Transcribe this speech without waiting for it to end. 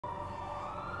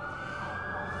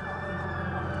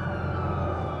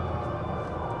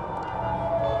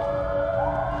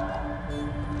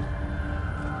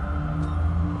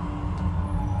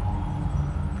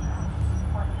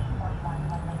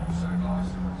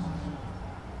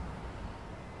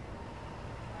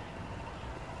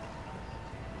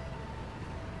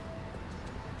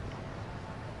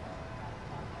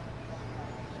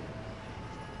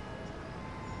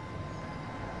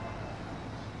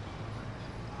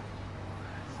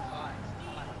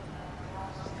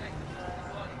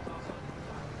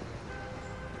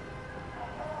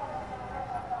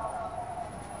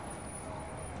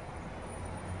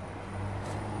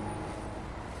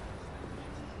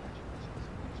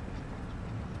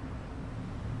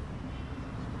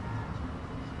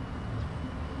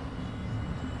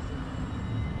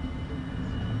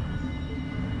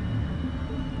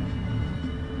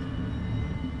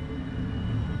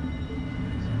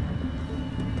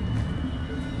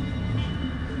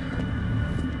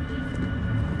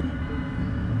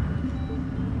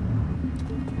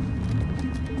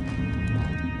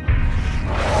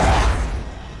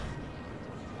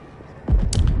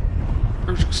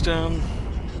Uzbekistan.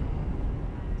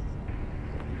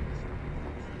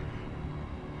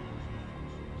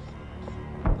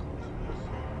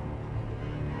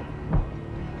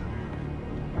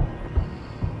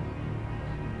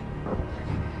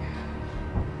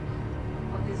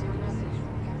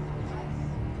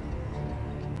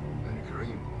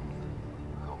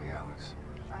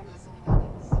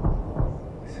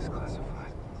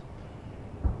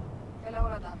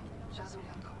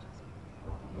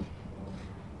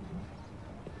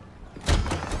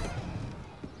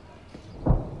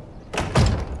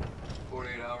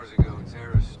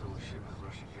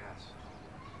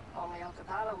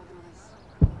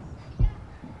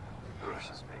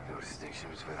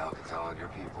 Between Alcatala and your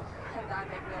people. And I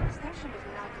make no distinction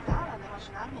between Alcatala and the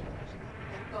Russian army.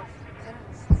 They're both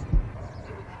terrorists.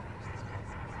 You would never use this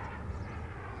place.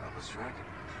 Help us track it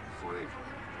before they...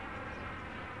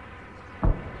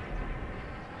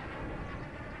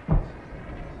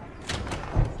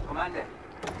 Commander,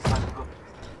 it's time to go.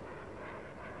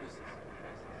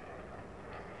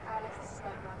 Alex, this is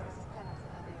my brother, Lieutenant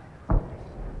Tadeo.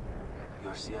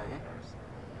 You're CIA?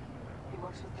 He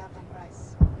works with Captain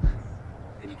Price.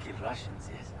 Then you kill Russians,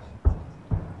 yes?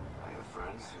 I have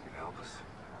friends who can help us.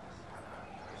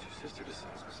 But your sister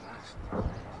decides what's next. Of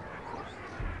course.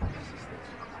 This is the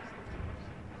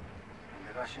And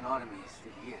the Russian army is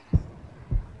still here.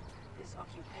 This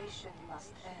occupation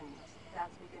must end.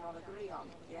 That we can all agree on,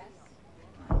 yes?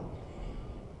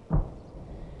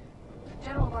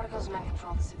 General Barkov's men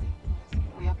control the city.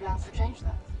 We have plans to change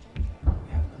that.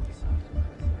 We have not decided.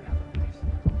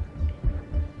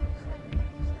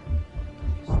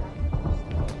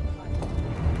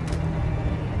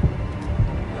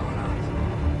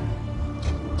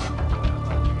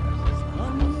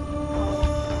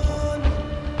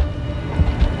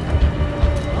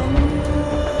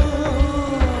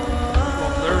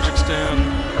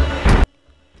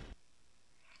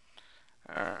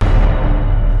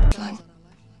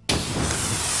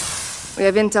 We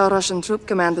have intel Russian troop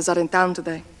commanders are in town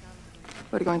today.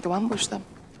 We're going to ambush them.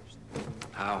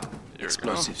 How?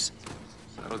 Explosives.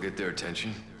 That'll get their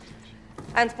attention.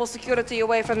 And pull security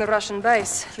away from the Russian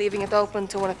base, leaving it open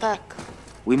to an attack.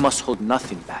 We must hold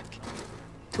nothing back.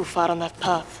 Too far on that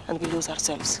path, and we lose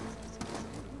ourselves.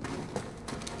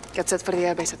 Get set for the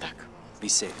airbase attack. Be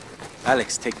safe.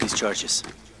 Alex, take these charges.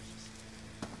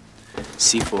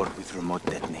 C4 with remote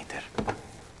detonator.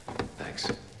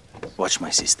 Thanks. Watch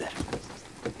my sister.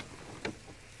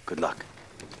 Good luck.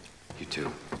 You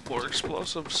too. More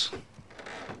explosives.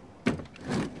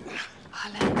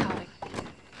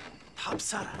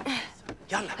 Sara.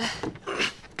 Yalla.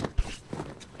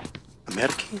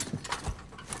 American?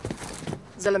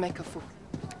 زلمة كفو.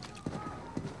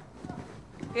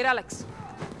 Here, Alex.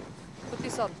 Put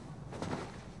this on.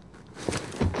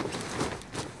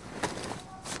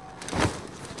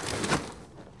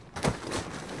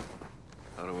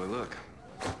 How do I look?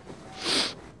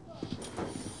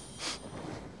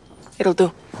 It'll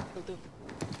do.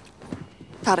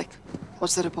 Tarek,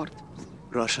 what's the report?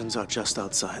 Russians are just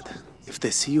outside. If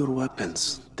they see your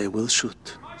weapons, they will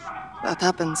shoot. That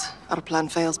happens. Our plan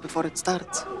fails before it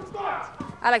starts.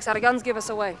 Alex, our guns give us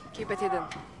away. Keep it hidden.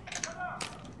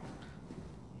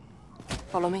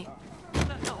 Follow me.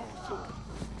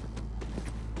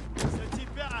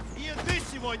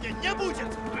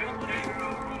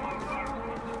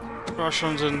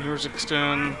 Russians in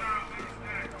Uzbekistan.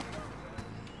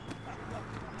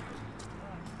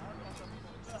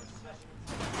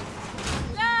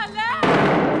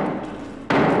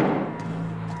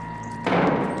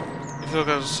 If you look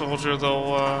at a soldier,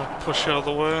 they'll push you out of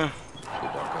the way. Will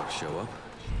Barkov show up?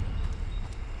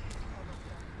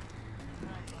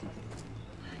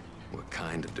 What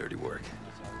kind of dirty work?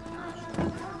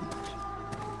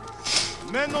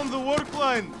 Men on the work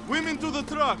line! Women to the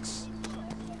trucks!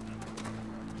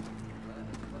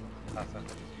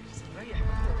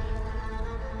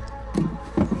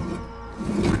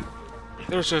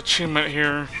 There's an achievement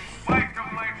here.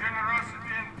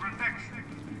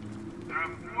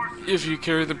 If you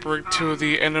carry the brick to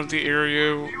the end of the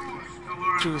area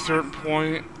to a certain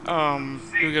point,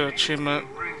 you get an achievement.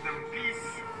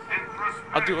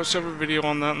 I'll do a separate video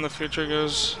on that in the future,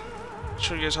 guys.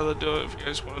 Show you guys how to do it if you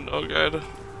guys want to know, guys.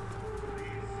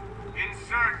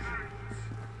 Insurgents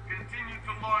continue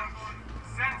to launch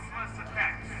senseless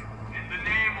attacks in the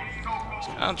name of It's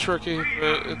kind of tricky,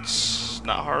 but it's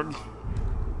not hard.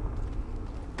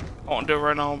 I won't do it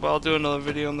right now, but I'll do another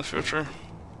video in the future.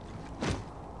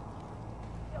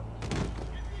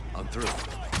 I'm through.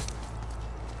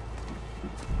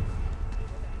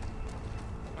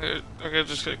 I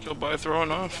just get killed by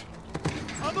throwing off.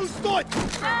 А ну стой!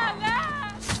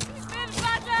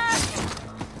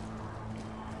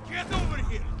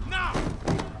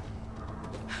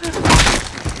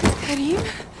 Team,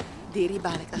 diri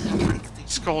balik akhamrikti.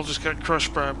 Skull just got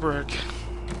crushed by a brick.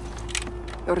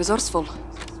 You're resourceful.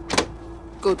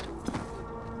 Good.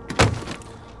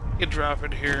 You drop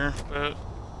it here, but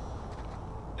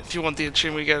if you want the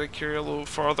achievement, we gotta carry a little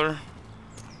farther.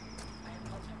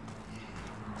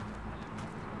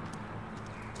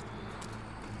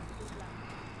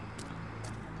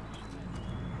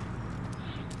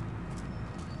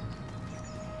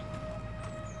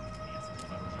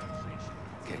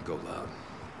 Can't go loud.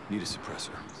 Need a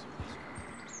suppressor.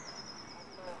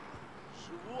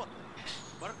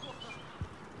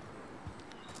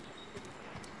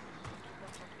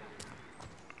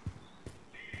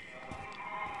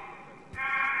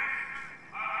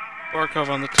 Barkov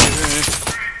on the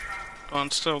TV.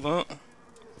 On still that.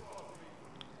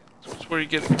 So that's where you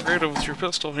get creative with your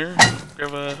pistol here.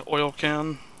 Grab a oil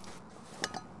can.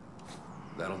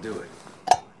 That'll do it.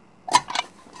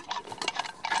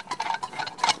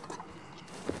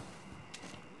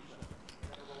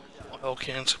 Oil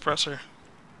can suppressor.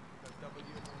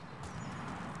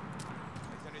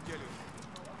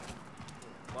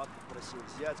 Просил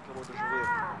взять кого-то живым.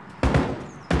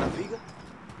 Нафига?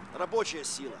 Рабочая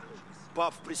сила.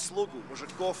 Баб в прислугу,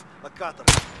 мужиков на каторгу.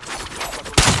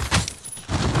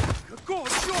 Какого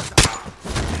черта?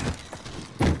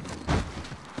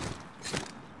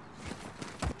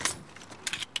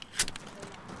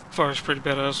 Fire's pretty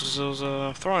badass with those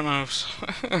throwing knives.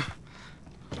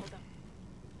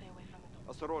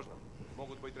 Осторожно,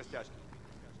 могут быть растяжки.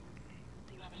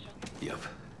 Yep.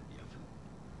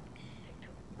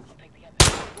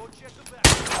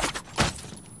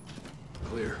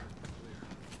 Clear.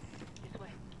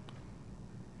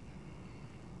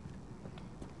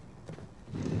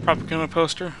 Propaganda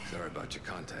poster. Sorry about your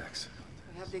contacts.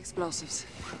 We have the explosives.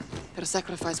 Their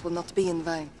sacrifice will not be in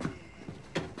vain.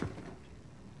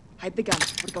 Hide the gun.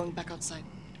 We're going back outside.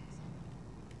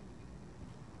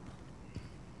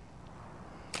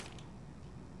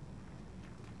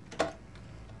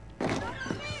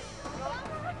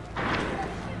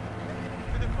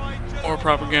 More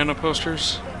propaganda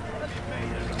posters.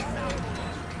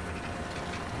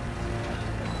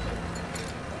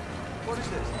 What is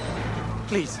this?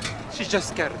 Please, she's just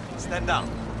scared. Stand down.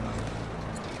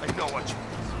 I know what you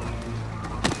mean.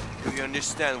 Do you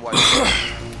understand what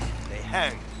they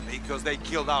hanged because they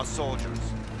killed our soldiers?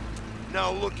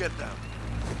 Now look at them.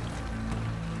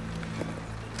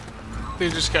 They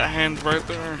just got hanged right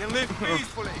there. We can live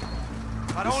peacefully,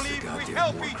 but only if we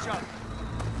help each other.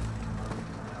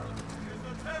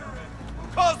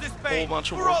 Cause this Whole pain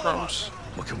bunch of for war all of crimes. us.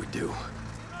 What can we do?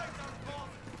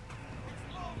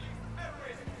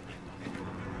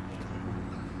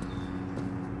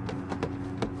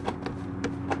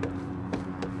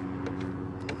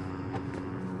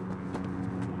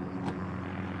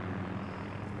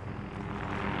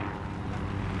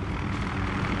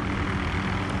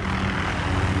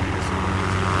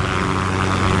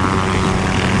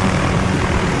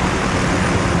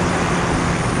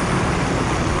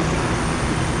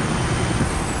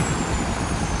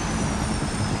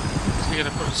 You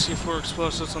gotta put C4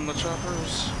 explosives on the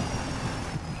choppers.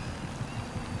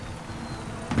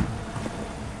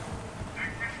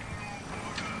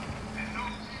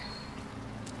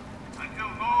 Until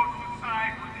those who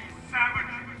side with these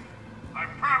savages are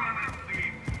permanently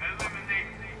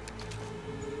eliminated.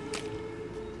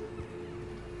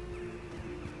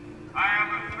 I have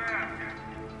a threat.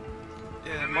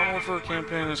 Yeah, Modern Warfare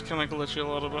campaign is kind of glitchy a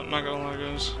little bit, not gonna lie,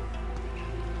 guys.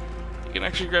 You can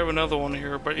actually grab another one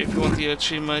here, but if you want the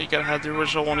achievement, you gotta have the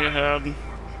original one you had. There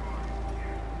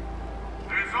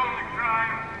is only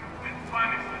crime and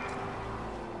punishment.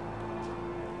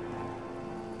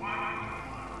 One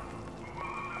who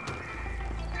will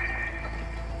eliminate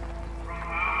from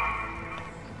our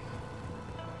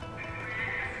and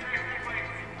create a safe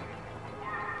place to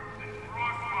work and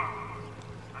prosper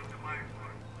under my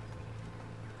foot.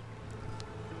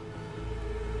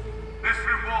 This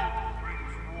revolt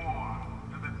brings war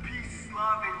to the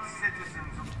peace-loving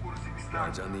citizens of Urzikstan.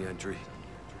 Guards on the entry.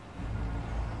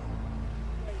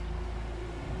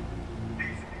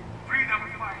 These freedom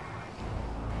fighters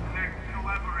and their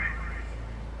collaborators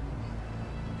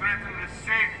threaten the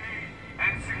safety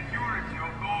and security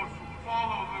of those who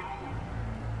follow the rules.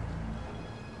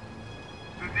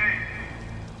 Today,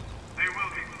 they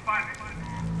will be punished.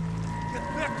 Get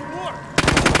back to work.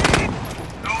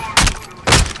 Those who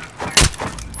believe in the fight,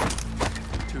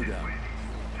 Two down.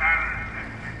 terror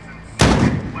tactics and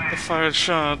secret I plans. fired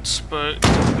shots, but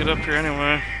get up here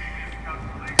anyway.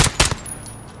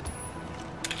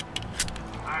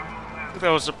 I think that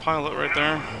was the pilot right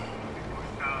there.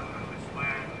 Pushed out on this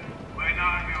land by an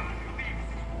army of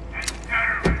thieves and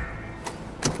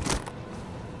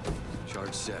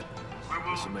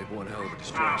make one hell of a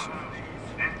distraction.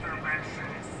 These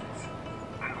interventionists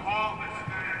and hold this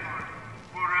territory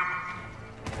forever.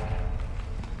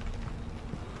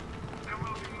 There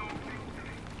will be no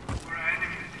victory for our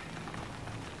enemies.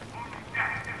 Only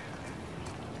death.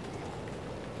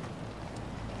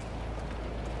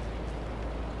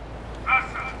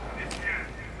 Russia is here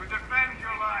to defend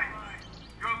your lives,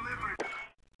 your liberty.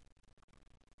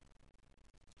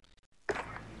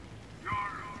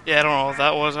 Yeah, I don't know what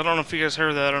that was. I don't know if you guys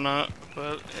heard that or not,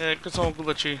 but yeah, it's all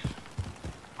glitchy.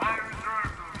 My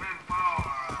reserves of manpower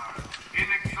are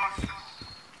inexhaustible.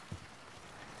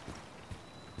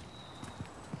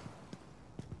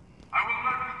 I will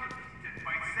not be defeated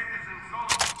by citizens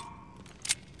alone.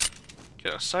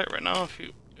 Get a site right now if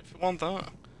you want that.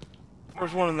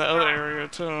 There's one in the other area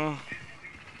too.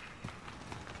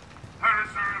 Her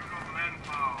reserves of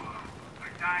manpower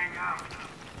are dying out.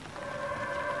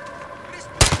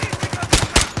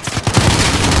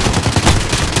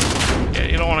 Yeah,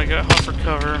 you don't want to get hot for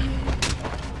cover.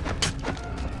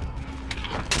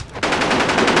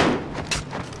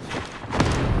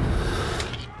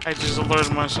 I just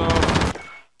alerted myself.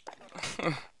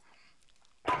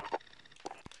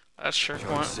 That's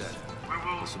checkpoint. Set.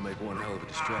 This will make one hell of a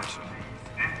distraction.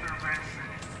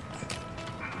 Interventionists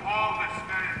and hold this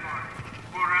territory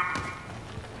forever.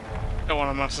 Don't want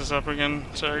to mess this up again.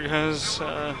 Sorry guys,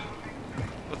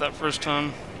 with that first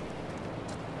time.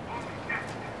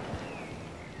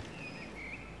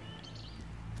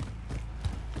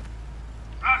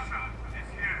 Russia is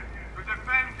here to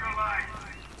defend your lives,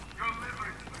 your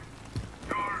liberty,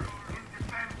 your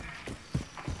independence.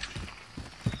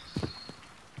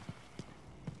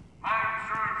 My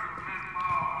reserves of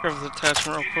manpower. Grab the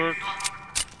attachment real quick.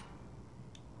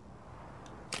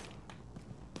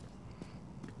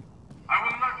 I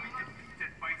will not be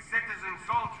defeated by citizen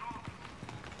soldiers.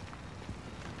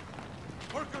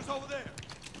 Workers over there!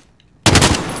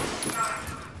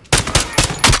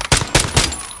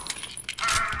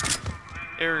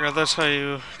 There we go, that's how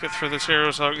you get through this area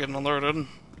without getting alerted.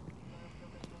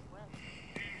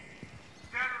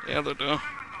 Yeah, they do.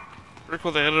 Pretty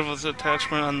cool they added with the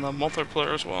attachment and the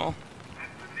multiplayer as well. And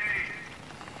today,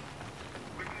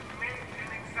 we can make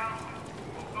an example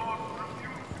of those who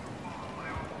refuse to follow my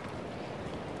orders.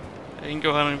 Yeah, you can go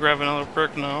ahead and grab another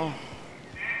brick now.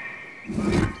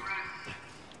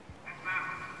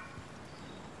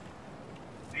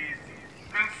 These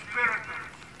conspirators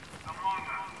among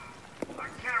us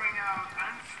are carrying out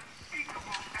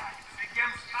unspeakable acts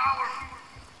against our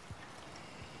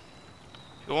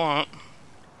If you want.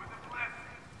 with the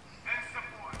blessing and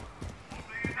support of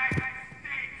the United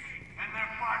States and their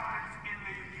partners in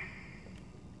the UK.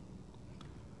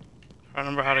 I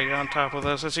remember how to get on top of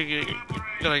this. I think you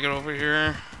gotta get over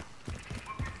here.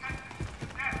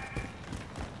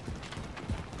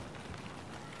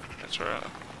 That's right.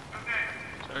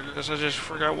 So I guess I just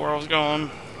forgot where I was going.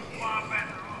 Far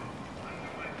better off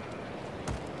underway.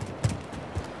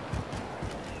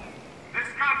 This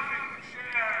country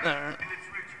shares There. in its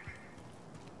riches,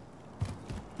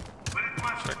 but it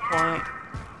must Checkpoint. earn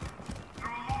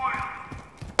through loyalty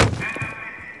and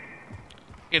obedience.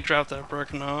 You can drop that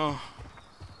brick now.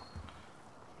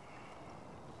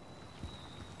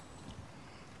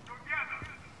 Together,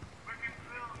 we can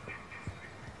build industry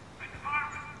and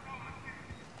harvest raw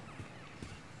materials.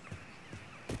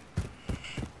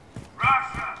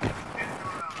 Russia is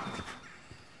your ally.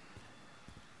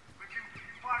 We can be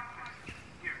partners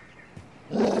here.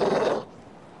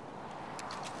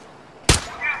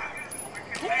 Together, we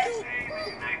can maintain the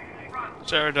united front.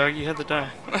 Sorry, dog, you had to die.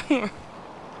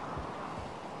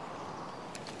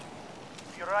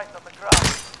 You're right on the ground.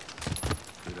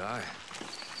 Good eye.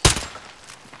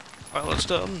 Pilot's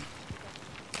done.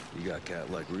 You got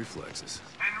cat-like reflexes.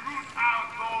 And root out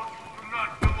those who do not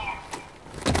belong.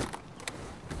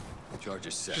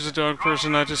 Charges set. She's a dog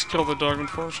person. I just killed the dog,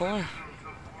 unfortunately.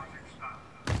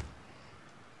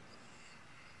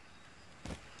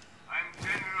 I'm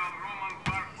General Roman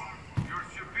Barkov, your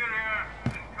superior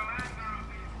and commander of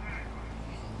these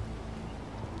territories.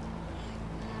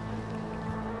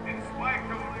 In spite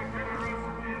of my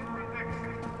generosity and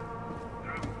protection,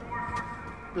 there are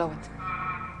forces Blow it.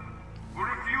 who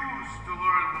refuse to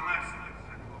learn the lessons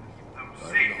that will keep them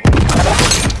safe.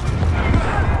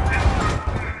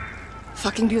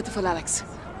 Fucking beautiful, Alex.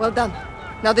 Well done.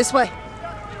 Now this way.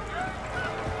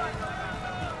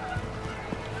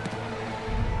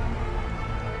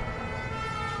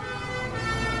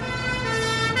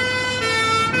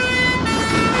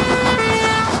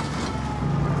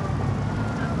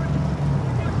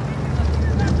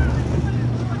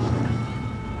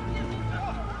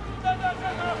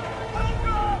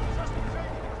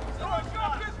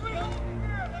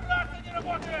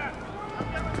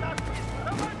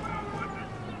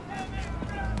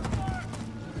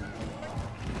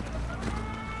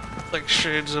 like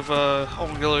shades of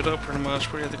all gillied up pretty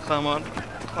much, where you had to climb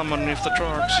underneath the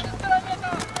trucks.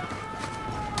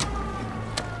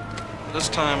 This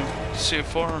time,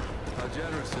 C4. How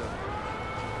generous, sir.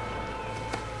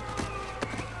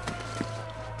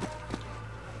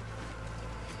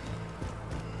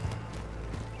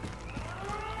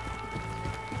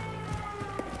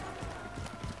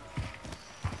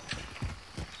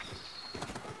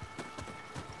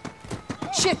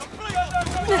 Shit!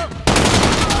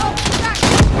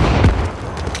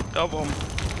 Double 'em.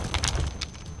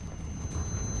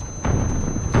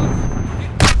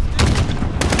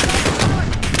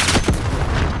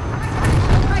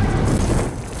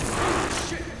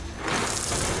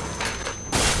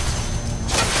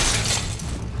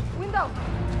 Window!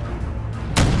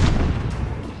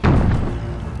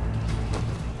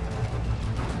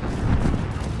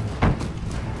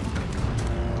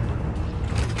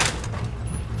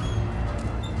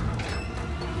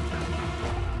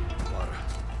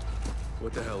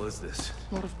 What the hell is this?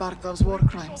 More of Barkov's war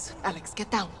crimes. Alex,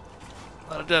 get down.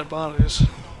 A lot of dead bodies.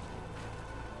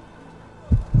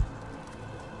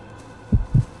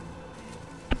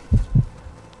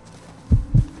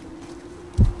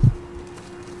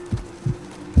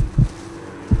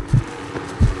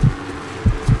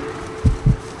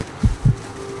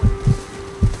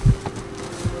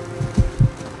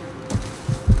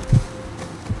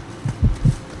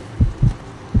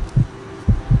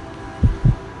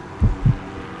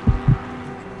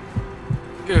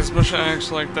 This mission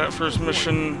acts like that first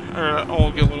mission, or that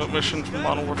all gilded up mission from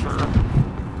Modern Warfare,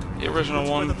 the original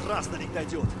one.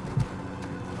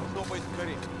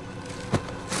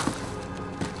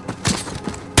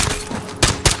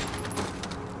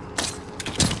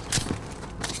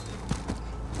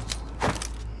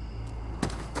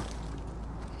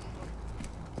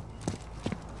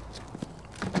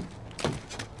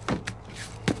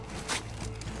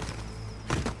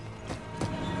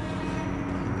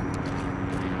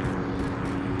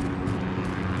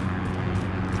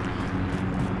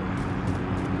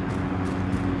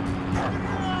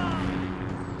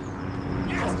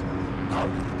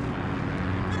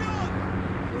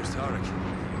 Where's Tarek?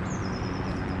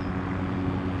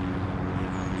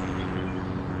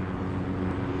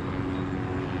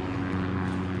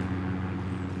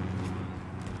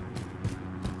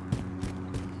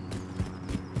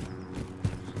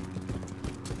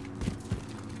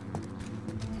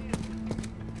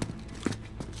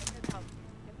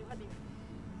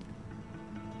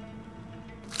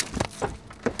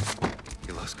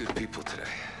 You lost good people today.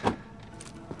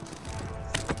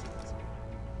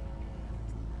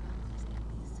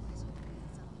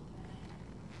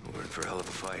 We're in for a hell of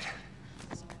a fight.